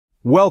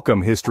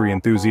Welcome, history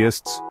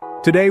enthusiasts.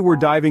 Today we're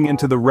diving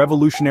into the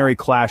revolutionary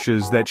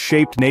clashes that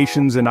shaped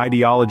nations and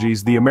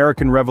ideologies: the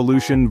American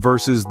Revolution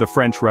versus the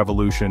French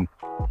Revolution.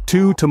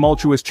 Two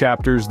tumultuous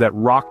chapters that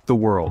rocked the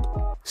world.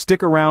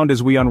 Stick around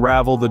as we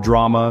unravel the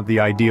drama, the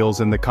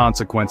ideals, and the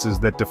consequences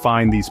that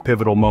define these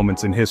pivotal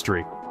moments in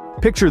history.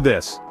 Picture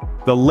this: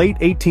 the late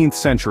 18th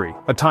century,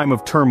 a time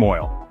of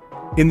turmoil.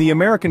 In the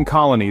American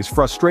colonies,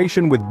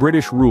 frustration with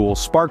British rule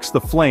sparks the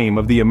flame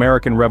of the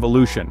American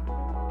Revolution.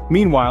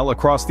 Meanwhile,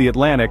 across the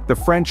Atlantic, the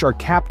French are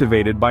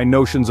captivated by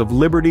notions of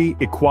liberty,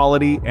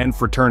 equality, and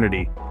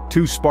fraternity.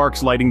 Two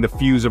sparks lighting the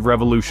fuse of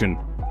revolution.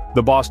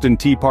 The Boston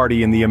Tea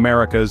Party in the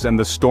Americas and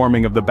the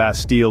storming of the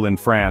Bastille in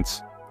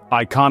France.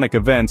 Iconic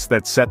events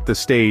that set the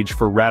stage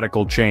for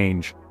radical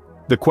change.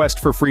 The quest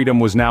for freedom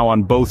was now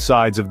on both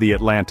sides of the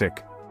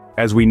Atlantic.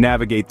 As we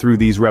navigate through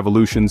these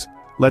revolutions,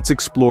 let's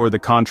explore the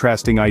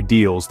contrasting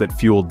ideals that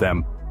fueled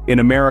them. In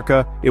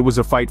America, it was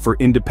a fight for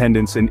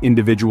independence and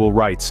individual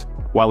rights,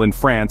 while in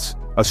France,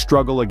 a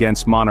struggle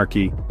against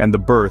monarchy and the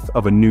birth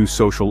of a new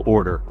social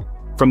order.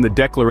 From the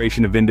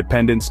Declaration of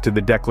Independence to the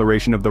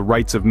Declaration of the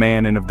Rights of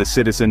Man and of the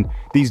Citizen,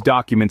 these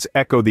documents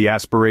echo the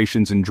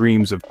aspirations and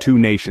dreams of two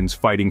nations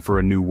fighting for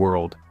a new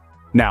world.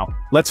 Now,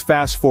 let's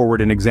fast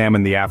forward and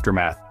examine the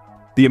aftermath.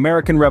 The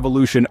American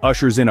Revolution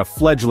ushers in a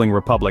fledgling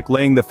republic,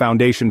 laying the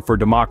foundation for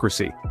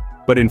democracy.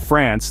 But in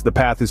France, the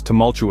path is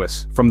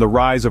tumultuous, from the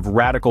rise of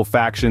radical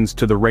factions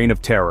to the reign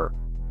of terror.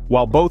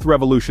 While both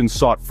revolutions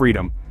sought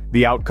freedom,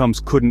 the outcomes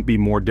couldn't be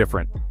more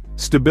different.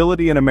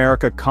 Stability in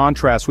America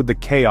contrasts with the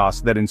chaos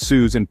that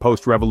ensues in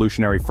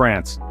post-revolutionary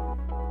France.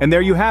 And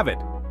there you have it,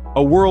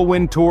 a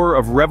whirlwind tour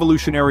of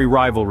revolutionary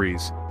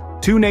rivalries.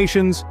 Two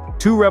nations,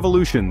 two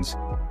revolutions,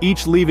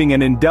 each leaving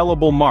an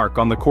indelible mark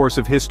on the course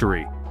of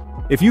history.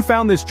 If you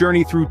found this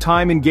journey through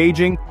time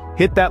engaging,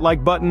 hit that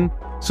like button,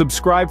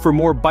 subscribe for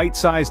more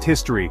bite-sized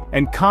history,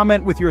 and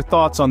comment with your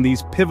thoughts on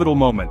these pivotal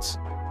moments.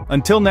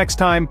 Until next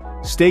time,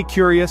 stay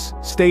curious,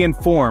 stay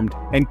informed,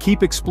 and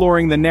keep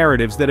exploring the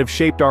narratives that have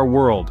shaped our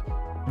world.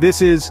 This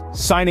is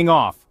signing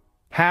off.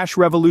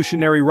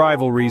 #revolutionary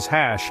rivalries,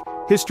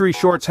 #history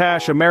shorts,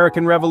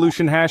 #American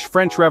Revolution,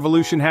 #French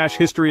Revolution,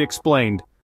 #history explained.